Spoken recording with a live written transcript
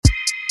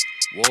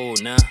Whoa,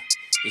 nah.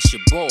 It's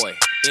your boy,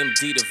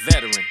 MD the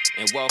Veteran,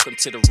 and welcome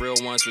to the Real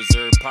Ones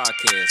Reserved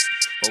podcast,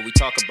 where we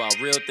talk about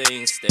real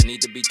things that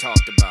need to be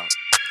talked about.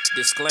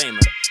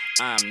 Disclaimer,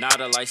 I am not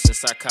a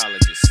licensed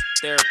psychologist,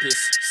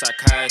 therapist,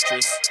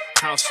 psychiatrist,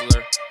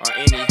 counselor, or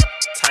any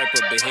type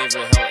of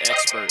behavioral health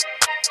expert.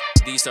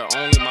 These are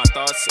only my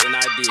thoughts and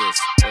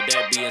ideas. With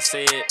that being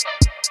said,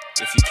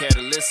 if you care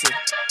to listen,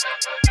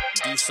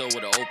 do so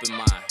with an open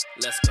mind.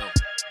 Let's go.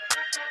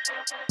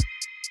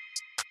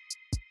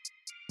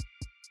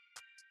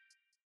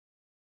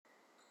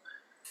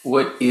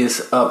 What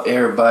is up,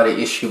 everybody?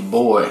 It's your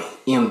boy,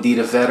 MD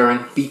the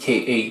Veteran,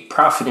 BKA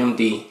Prophet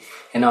MD,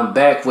 and I'm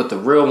back with the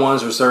Real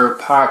Ones Reserved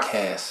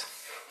podcast.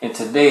 And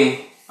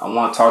today, I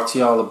want to talk to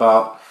y'all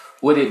about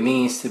what it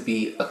means to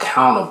be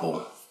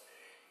accountable.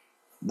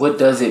 What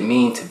does it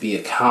mean to be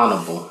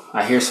accountable?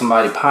 I hear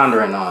somebody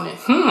pondering on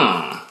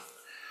it.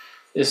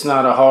 It's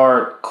not a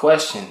hard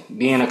question.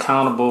 Being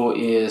accountable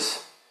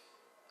is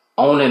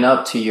owning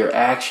up to your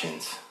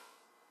actions,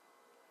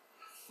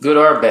 good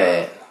or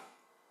bad.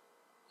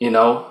 And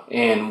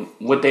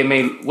what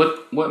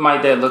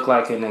might that look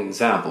like in an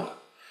example,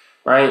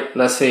 right?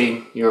 Let's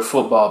say you're a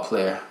football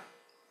player.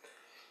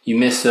 You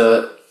miss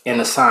an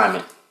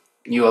assignment.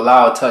 You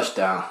allow a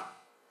touchdown.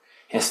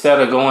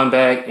 Instead of going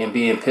back and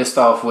being pissed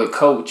off with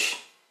coach,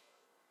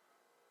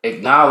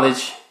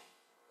 acknowledge,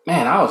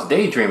 man, I was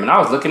daydreaming. I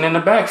was looking in the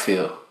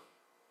backfield.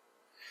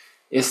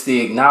 It's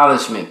the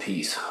acknowledgement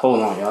piece. Hold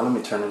on, y'all. Let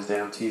me turn this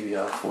damn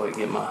TV off before it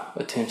get my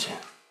attention.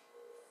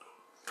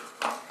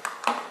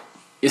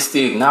 It's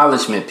the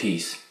acknowledgement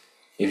piece.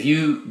 If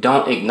you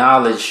don't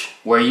acknowledge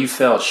where you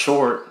fell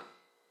short,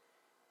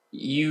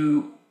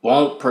 you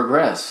won't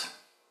progress.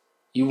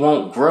 You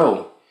won't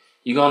grow.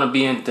 You're going to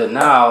be in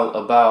denial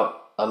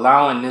about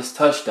allowing this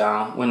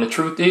touchdown when the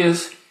truth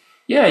is,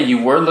 yeah,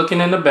 you were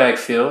looking in the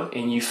backfield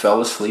and you fell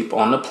asleep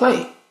on the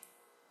play.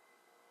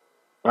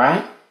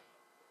 Right?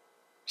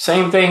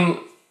 Same thing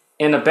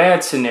in a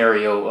bad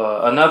scenario.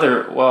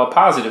 A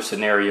positive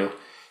scenario.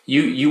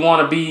 You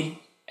want to be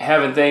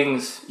having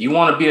things, you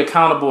want to be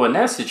accountable in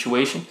that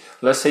situation.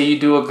 Let's say you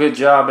do a good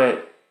job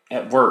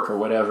at work or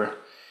whatever.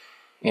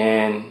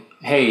 And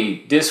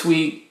hey, this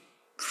week,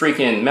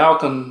 freaking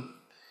Malcolm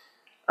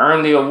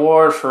earned the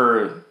award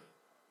for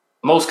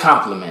most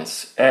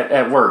compliments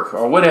at work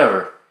or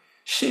whatever.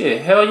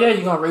 Shit, hell yeah,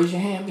 you're going to raise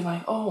your hand and be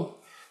like, oh,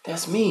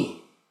 that's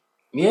me.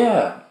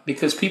 Yeah,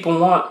 because people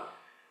want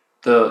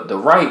the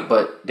right,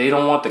 but they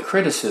don't want the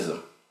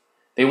criticism.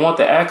 They want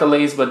the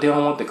accolades, but they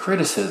don't want the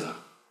criticism.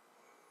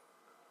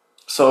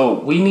 So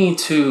we need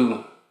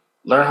to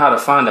learn how to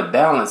find a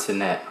balance in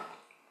that,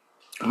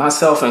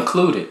 myself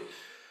included.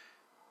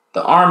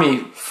 The Army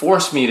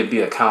forced me to be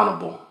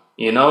accountable.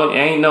 It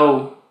ain't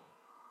no,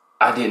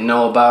 I didn't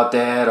know about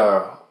that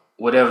or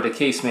whatever the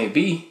case may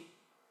be.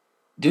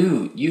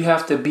 Dude, you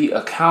have to be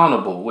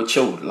accountable with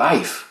your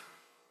life.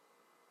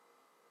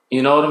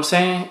 You know what I'm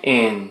saying?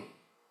 And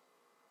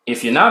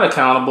if you're not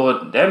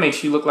accountable, that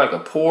makes you look like a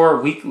poor,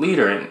 weak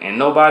leader, and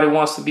nobody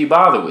wants to be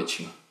bothered with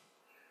you.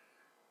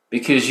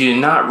 Because you're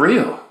not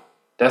real.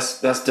 That's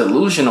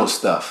delusional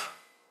stuff.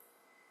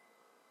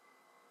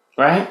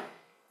 Right?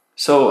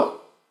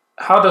 So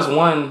how does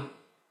one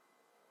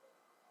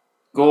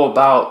go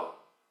about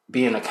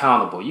being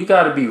accountable? You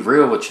got to be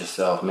real with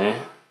yourself,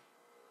 man.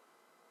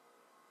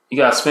 You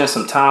got to spend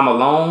some time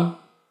alone.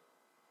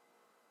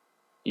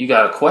 You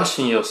got to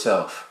question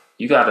yourself.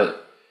 You got to,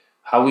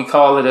 how we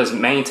call it as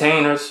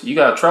maintainers, you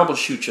got to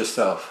troubleshoot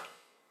yourself.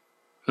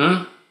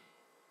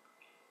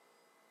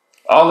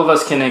 All of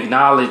us can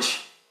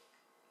acknowledge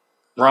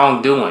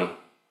wrongdoing.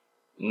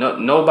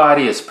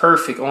 Nobody is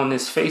perfect on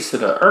this face of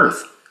the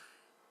earth.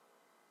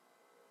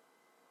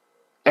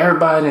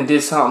 Everybody that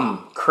did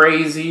something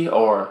crazy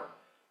or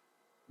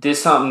did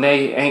something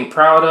they ain't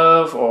proud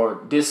of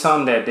or did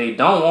something that they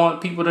don't want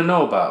people to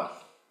know about.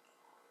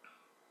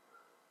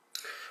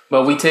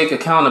 But we take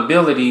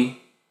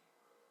accountability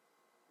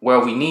where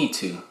we need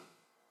to.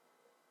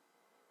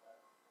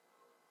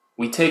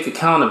 We take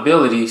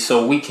accountability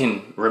so we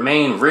can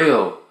remain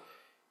real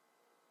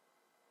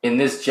in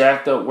this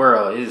jacked up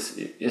world.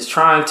 Is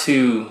trying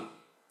to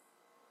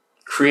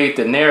create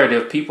the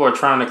narrative. People are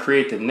trying to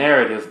create the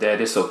narrative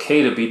that it's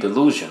okay to be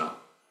delusional.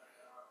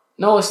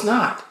 No, it's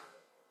not.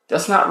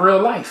 That's not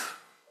real life.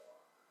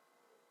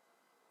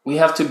 We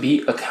have to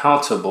be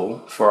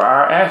accountable for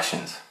our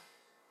actions.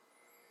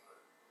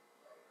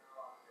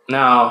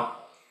 Now,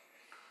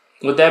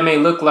 what that may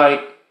look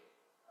like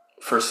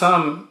for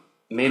some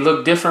may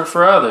look different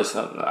for others.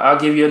 I'll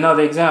give you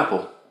another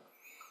example.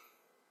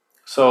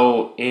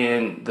 So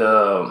in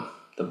the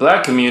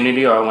black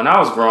community, or when I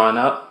was growing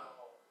up,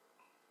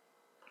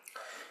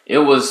 it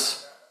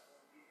was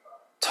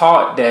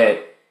taught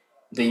that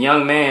the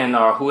young man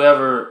or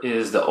whoever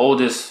is the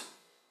oldest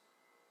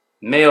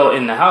male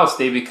in the house,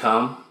 they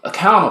become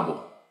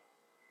accountable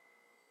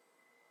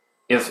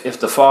if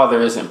the father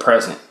isn't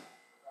present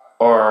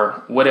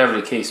or whatever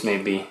the case may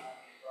be.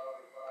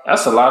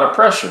 That's a lot of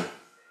pressure.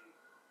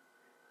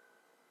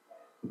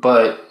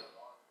 But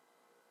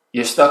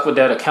you're stuck with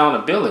that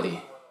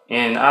accountability.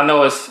 And I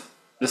know it's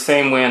the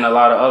same way in a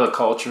lot of other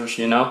cultures,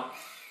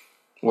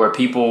 where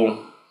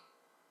people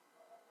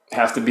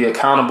have to be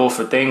accountable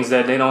for things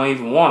that they don't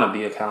even want to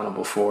be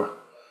accountable for.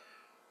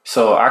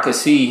 So I could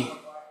see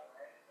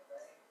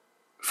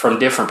from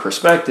different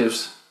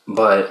perspectives,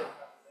 but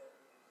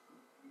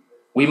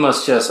we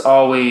must just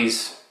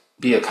always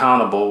be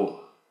accountable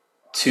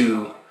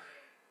to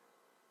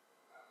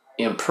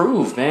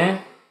improve,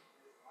 man.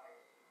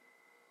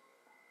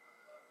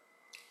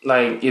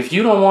 Like, if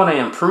you don't want to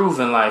improve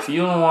in life,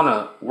 you don't want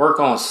to work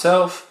on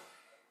self,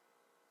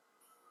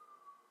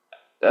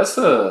 that's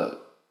a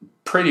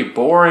pretty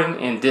boring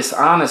and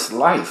dishonest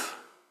life.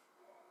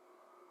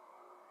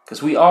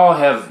 Because we all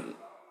have,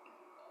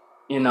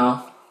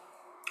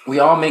 we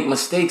all make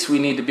mistakes we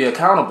need to be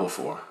accountable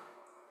for.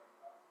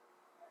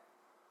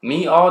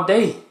 Me all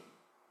day.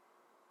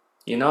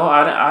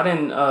 I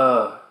didn't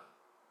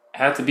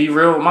have to be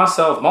real with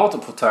myself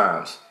multiple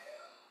times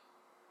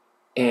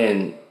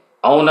and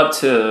own up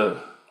to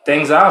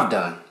things I've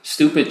done,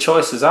 stupid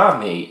choices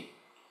I've made.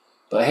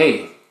 But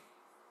hey,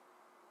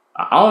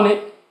 I own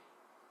it.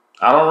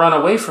 I don't run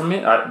away from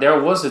it.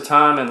 There was a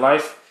time in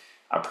life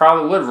I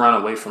probably would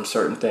run away from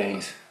certain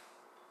things.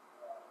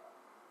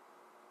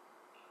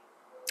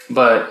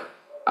 But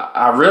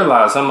I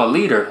realize I'm a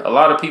leader. A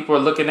lot of people are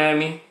looking at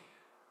me.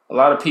 A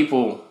lot of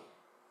people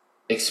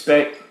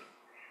expect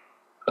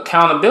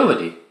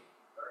accountability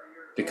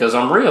because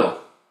I'm real.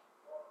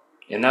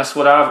 And that's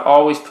what I've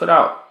always put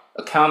out.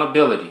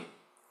 Accountability.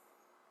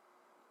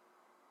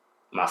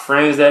 My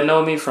friends that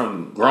know me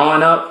from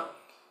growing up,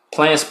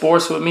 playing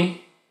sports with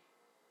me,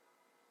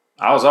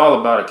 I was all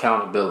about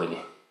accountability.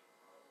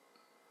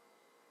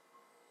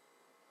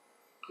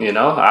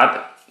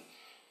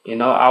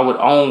 I would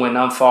own when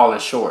I'm falling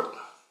short,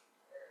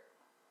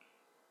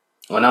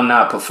 when I'm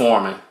not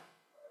performing.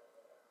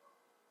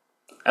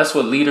 That's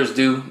what leaders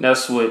do.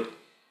 That's what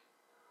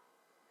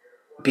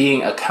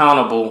being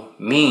accountable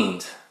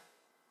means.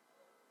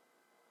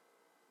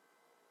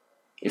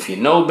 If you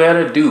know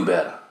better, do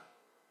better.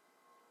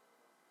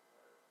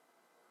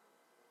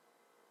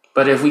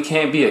 But if we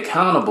can't be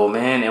accountable,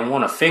 man, and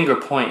want to finger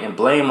point and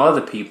blame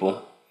other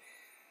people,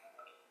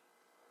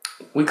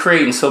 we're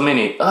creating so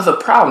many other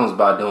problems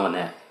by doing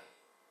that.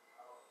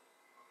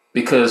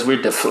 Because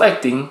we're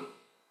deflecting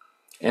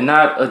and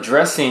not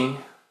addressing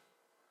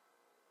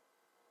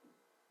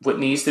what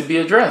needs to be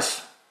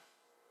addressed.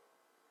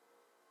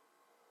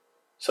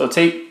 So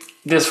take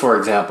this, for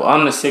example.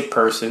 I'm the sick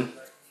person.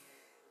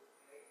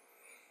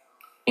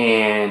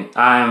 And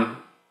I'm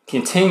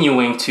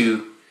continuing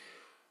to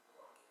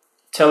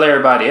tell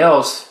everybody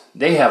else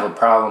they have a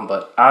problem,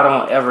 but I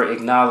don't ever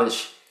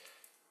acknowledge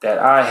that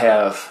I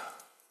have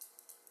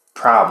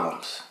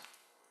problems.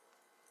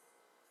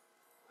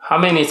 How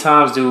many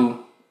times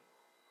do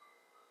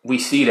we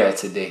see that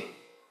today?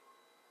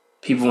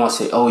 People want to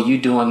say, oh, you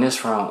doing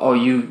this wrong. Oh,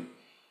 you.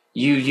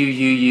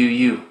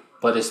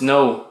 But it's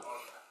no,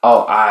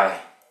 oh, I.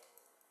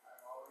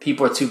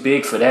 People are too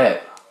big for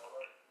that.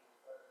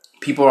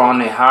 People are on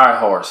their high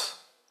horse.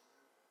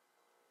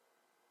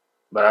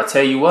 But I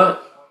tell you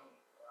what,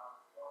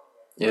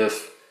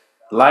 if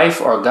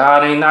life or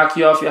God ain't knock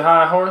you off your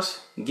high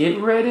horse, get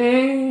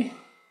ready.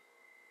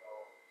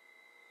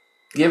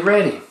 Get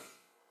ready.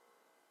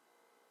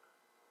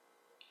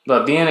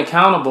 But being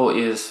accountable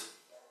is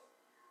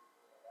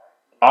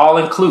all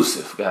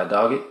inclusive, God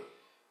dog it.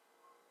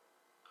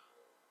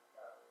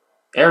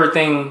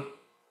 Everything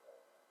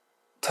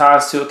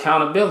ties to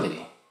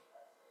accountability.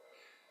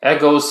 That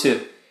goes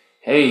to,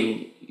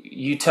 hey,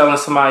 you telling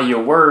somebody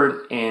your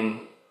word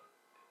and,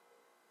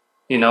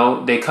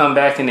 they come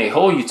back and they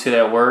hold you to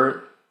that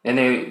word and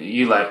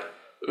you like,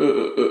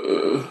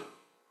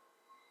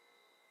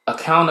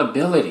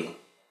 Accountability.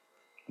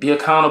 Be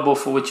accountable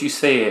for what you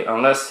said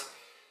unless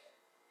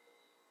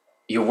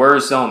your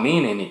words don't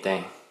mean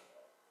anything.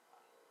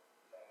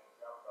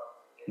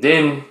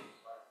 Then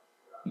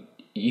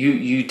you're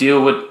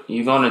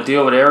going to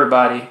deal with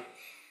everybody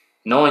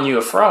knowing you're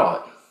a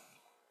fraud.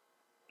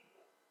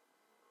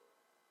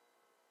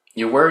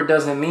 Your word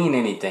doesn't mean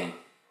anything.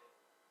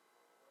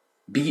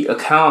 Be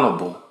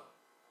accountable.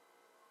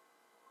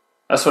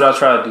 That's what I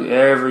try to do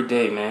every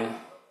day, man.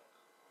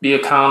 Be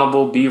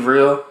accountable, be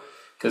real.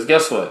 Because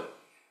guess what?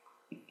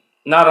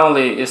 Not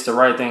only it's the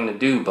right thing to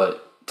do,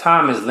 but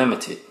time is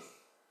limited.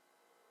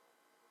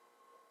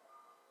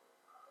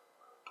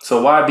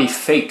 So why be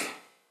fake?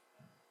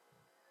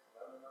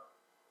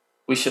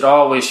 We should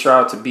always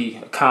strive to be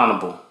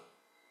accountable.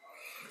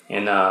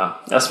 And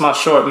that's my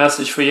short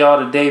message for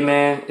y'all today,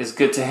 man. It's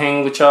good to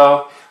hang with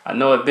y'all. I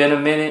know it's been a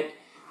minute.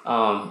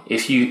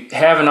 If you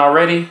haven't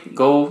already,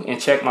 go and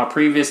check my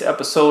previous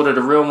episode of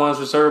the Real Ones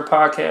Reserved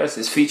podcast.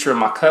 It's featuring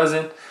my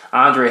cousin,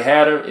 Andre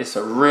Hatter. It's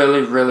a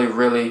really, really,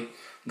 really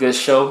good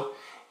show.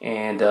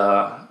 And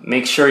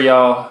make sure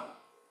y'all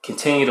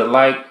continue to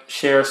like,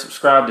 share,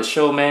 subscribe to the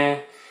show,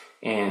 man.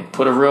 And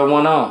put a real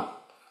one on.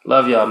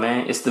 Love y'all,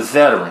 man. It's the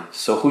veteran.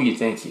 So who you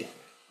think you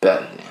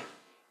better than?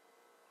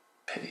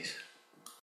 Peace.